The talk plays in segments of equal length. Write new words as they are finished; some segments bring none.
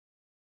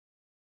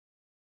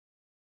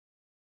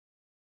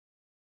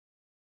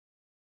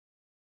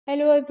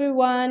Hello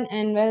everyone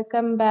and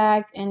welcome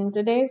back. In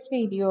today's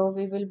video,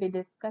 we will be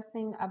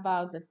discussing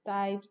about the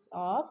types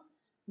of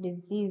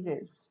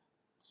diseases.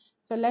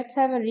 So let's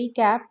have a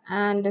recap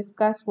and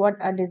discuss what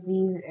a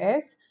disease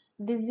is.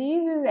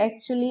 Disease is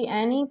actually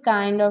any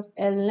kind of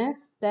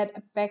illness that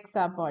affects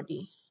our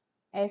body.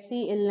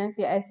 ऐसी illness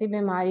या ऐसी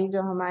बीमारी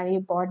जो हमारी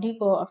body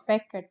को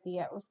affect करती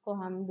है उसको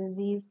हम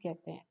disease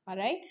कहते हैं.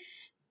 Alright.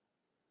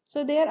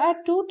 So there are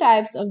two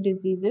types of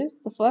diseases.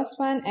 The first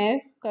one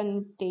is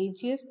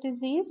contagious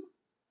disease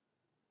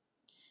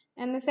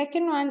and the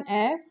second one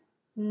is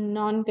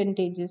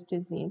non-contagious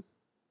disease.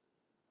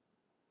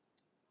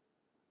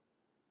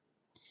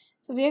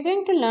 So we are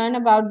going to learn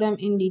about them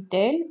in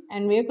detail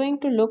and we are going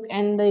to look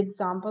at the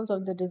examples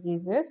of the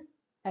diseases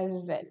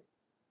as well.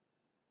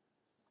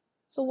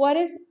 So what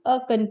is a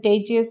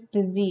contagious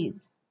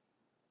disease?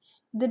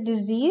 The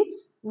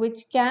disease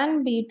which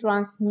can be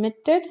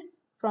transmitted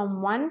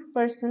from one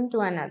person to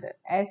another.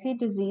 ऐसी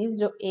disease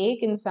जो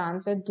एक इंसान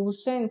से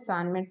दूसरे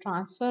इंसान में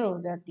transfer हो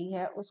जाती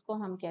है उसको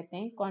हम कहते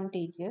हैं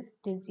contagious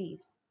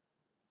disease.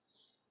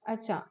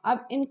 अच्छा,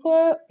 अब इनको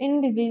इन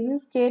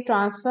डिजीजेस के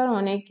ट्रांसफ़र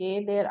होने के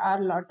there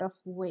are lot of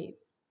ways,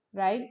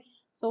 right?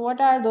 So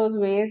what are those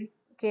veg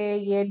के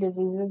ये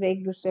डिजीजेस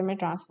एक दूसरे में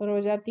ट्रांसफ़र हो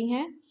जाती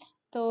हैं?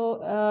 तो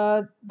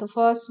the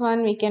first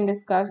one we can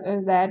discuss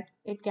is that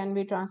it can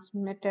be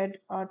transmitted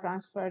और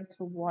transferred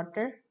through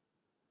water,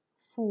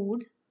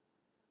 food.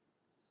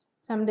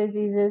 Some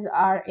diseases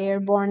are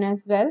airborne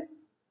as well,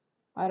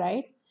 all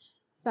right?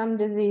 Some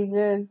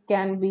diseases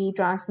can be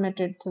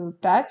transmitted through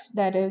touch,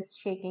 that is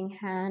shaking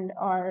hand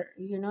or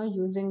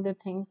using the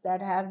things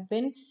that have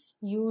been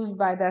used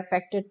by the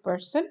affected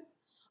person,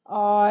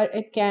 or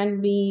it can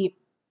be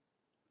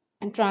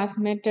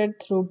transmitted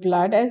through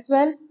blood as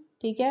well.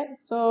 ठीक है,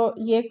 so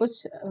ये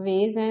कुछ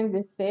ways हैं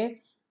जिससे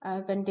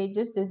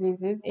contagious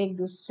diseases एक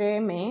दूसरे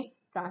में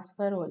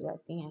transfer हो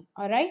जाती हैं.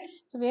 alright,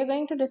 so we are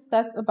going to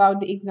discuss about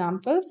the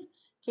examples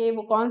कि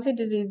वो कौन सी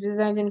डिजीजेज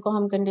हैं जिनको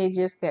हम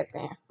कंटेजियस कहते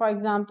हैं. फॉर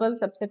एग्जांपल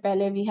सबसे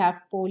पहले we have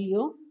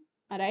polio.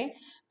 Right,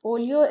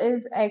 polio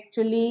is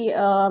actually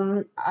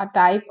a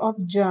type of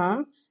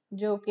germ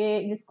जो कि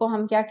जिसको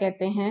हम क्या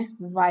कहते हैं,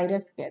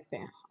 वायरस कहते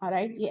हैं.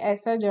 राइट, ये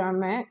ऐसा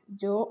जर्म है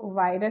जो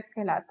वायरस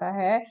कहलाता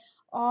है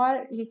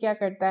और ये क्या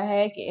करता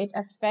है कि it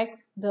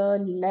affects the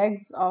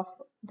legs of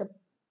the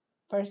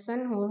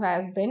person who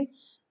has been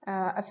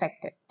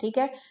affected. ठीक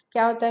है,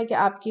 क्या होता है कि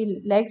आपकी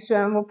लेग्स जो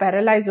हैं वो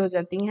पैरालाइज हो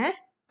जाती हैं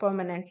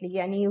परमानेंटली,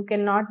 यानी you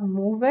can not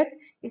move it.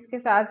 इसके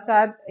साथ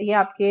साथ ये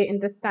आपके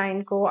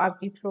इंटेस्टाइन को,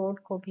 आपकी थ्रोट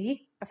को भी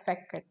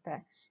अफेक्ट करता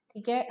है.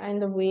 ठीक है,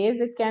 and the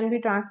ways it can be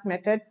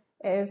transmitted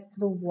is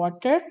through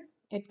water,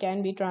 it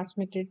can be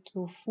transmitted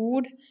through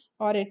food,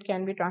 or it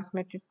can be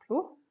transmitted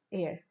through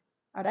air.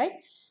 All right,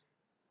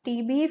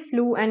 TB,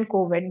 flu and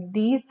COVID,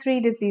 these three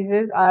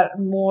diseases are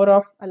more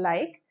of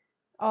alike.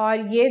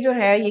 और ये जो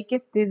है ये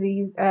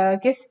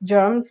किस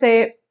germ से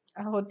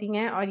होती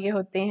हैं, और ये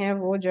होते हैं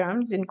वो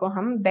जर्म्स जिनको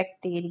हम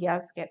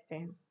बैक्टीरियाज कहते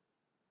हैं.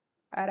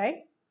 alright,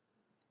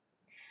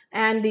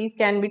 and these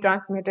can be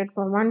transmitted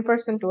from one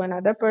person to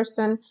another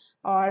person,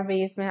 और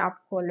वेज में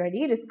आपको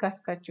ऑलरेडी डिस्कस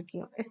कर चुकी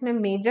हूँ. इसमें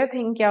मेजर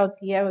थिंग क्या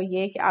होती है वो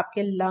ये कि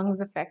आपके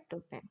लंग्स अफेक्ट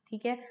होते हैं.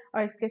 ठीक है,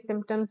 और इसके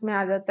सिम्टम्स में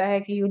आ जाता है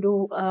कि you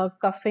do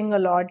coughing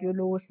allot, you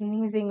do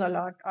sneezing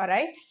allot.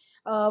 Alright,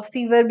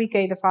 fever भी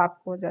कई दफ़ा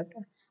आपको हो जाता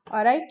है.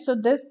 Alright, so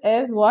this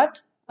is what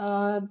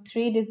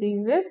three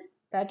diseases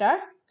that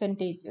are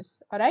contagious.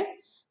 Alright,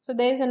 so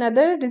there is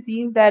another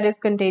disease that is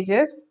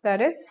contagious,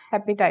 that is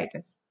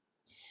hepatitis.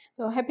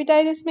 तो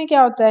hepatitis में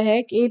क्या होता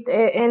है कि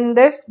in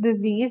this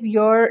disease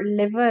your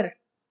liver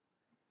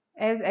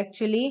is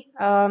actually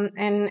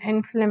an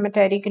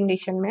inflammatory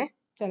condition में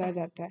चला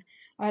जाता है.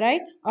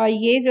 ऑलराइट, और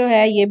ये जो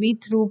है ये भी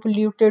थ्रू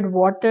पोल्यूटेड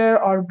वाटर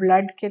और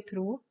ब्लड के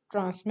थ्रू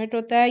ट्रांसमिट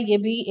होता है. ये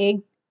भी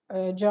एक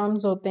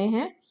जर्म्स होते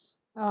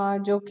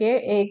हैं जो कि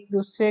एक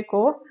दूसरे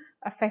को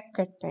अफेक्ट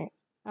करते हैं.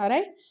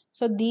 Alright,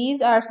 so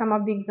these are some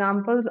of the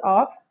examples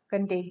of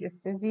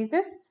contagious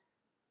diseases.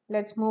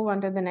 Let's move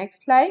on to the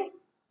next slide.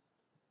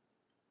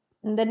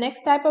 The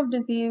next type of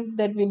disease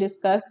that we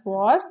discussed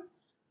was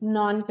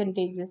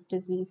non-contagious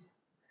disease.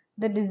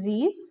 The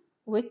disease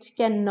which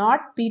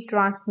cannot be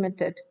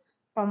transmitted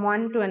from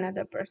one to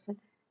another person.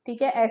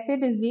 ठीक है, ऐसी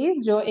disease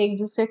जो एक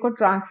दूसरे को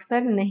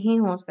transfer नहीं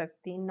हो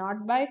सकती,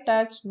 not bye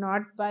touch,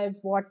 not by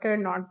water,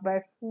 not bye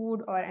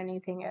food और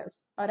एनीथिंग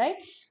एल्स. ऑलराइट,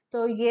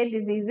 तो ये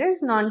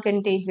डिजीजेस नॉन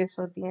कंटेजियस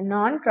होती हैं,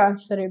 नॉन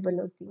ट्रांसफरेबल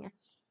होती हैं.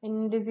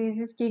 इन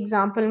डिजीजेस की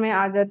एग्जांपल में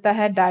आ जाता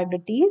है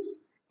डायबिटीज़.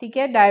 ठीक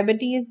है,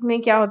 डायबिटीज़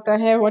में क्या होता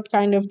है, what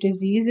kind of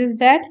disease is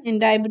that? In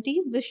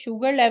diabetes the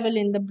sugar level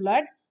in the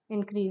blood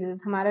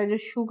increases. हमारा जो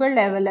शुगर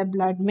लेवल है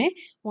ब्लड में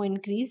वो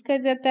इंक्रीज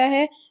कर जाता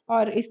है,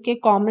 और इसके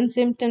कॉमन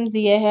सिम्टम्स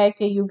ये है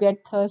कि you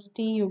get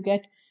thirsty, you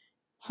get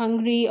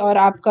hungry, और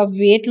आपका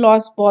वेट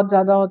लॉस बहुत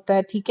ज़्यादा होता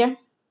है. ठीक है,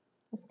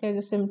 इसके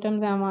जो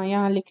सिम्टम्स हैं हम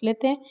यहाँ लिख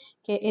लेते हैं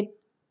कि इट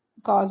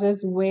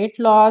कॉजेज वेट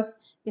लॉस.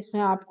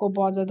 इसमें आपको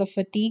बहुत ज़्यादा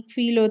फटीग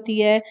फील होती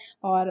है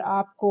और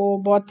आपको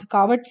बहुत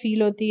थकावट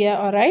फील होती है.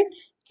 Alright,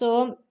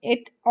 So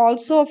it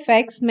also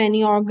affects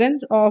many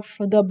organs of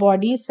the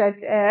body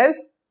such as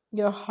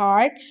your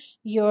heart,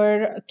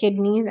 your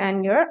kidneys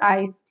and your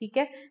eyes. ठीक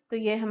है, तो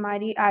ये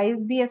हमारी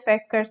eyes भी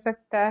affect कर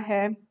सकता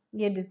है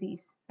ये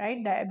disease, right,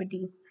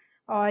 diabetes.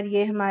 और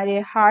ये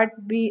हमारे heart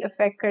भी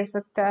affect कर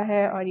सकता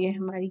है और ये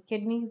हमारी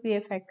kidneys भी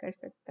affect कर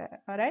सकता है.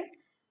 alright,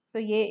 so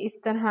ये इस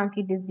तरह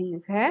की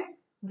disease है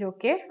जो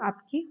कि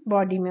आपकी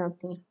body में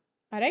होती है.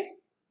 alright.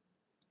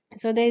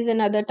 So there is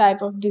another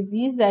type of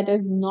disease that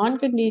is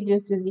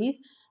non-contagious disease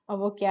और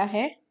वो क्या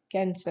है?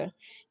 Cancer.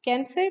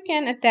 Cancer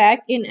can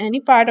attack in any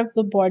part of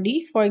the body,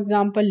 for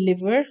example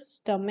liver,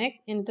 stomach,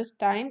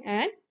 intestine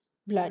and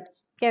blood.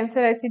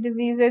 Cancer ऐसी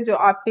disease है जो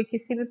आपके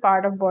किसी भी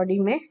part of body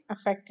में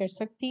affect कर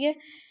सकती है.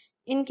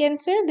 In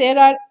cancer there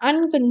are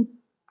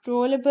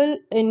uncontrollable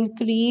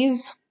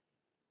increase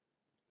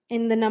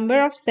in the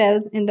number of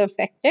cells in the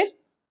affected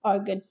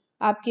organ.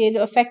 आपके जो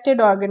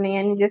अफेक्टेड ऑर्गन है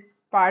यानी जिस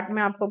पार्ट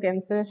में आपको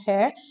कैंसर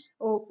है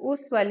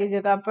उस वाली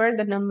जगह पर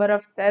द नंबर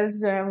ऑफ सेल्स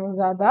जो है वो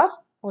ज़्यादा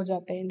हो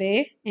जाते हैं.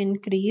 They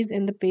increase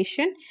in the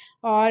patient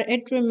और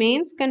it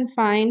remains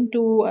confined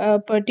to a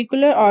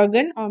particular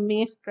organ और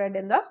मे spread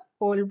in the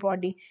whole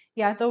body.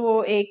 या तो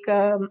वो एक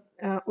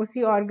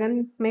उसी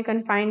ऑर्गन में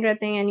कन्फाइंड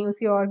रहते हैं यानी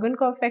उसी ऑर्गन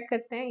को अफेक्ट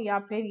करते हैं या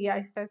फिर ये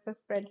आहिस्ता आहिस्ता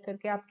स्प्रेड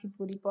करके आपकी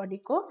पूरी बॉडी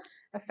को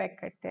अफेक्ट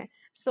करते हैं.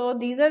 So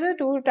these are the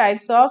two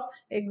types of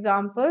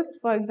examples.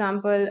 For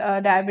example,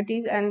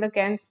 diabetes and the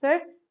cancer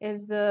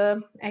is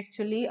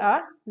actually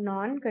are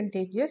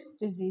non-contagious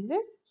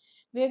diseases.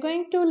 We are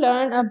going to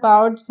learn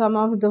about some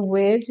of the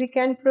ways we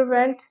can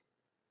prevent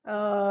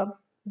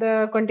the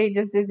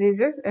contagious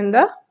diseases in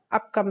the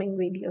upcoming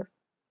videos.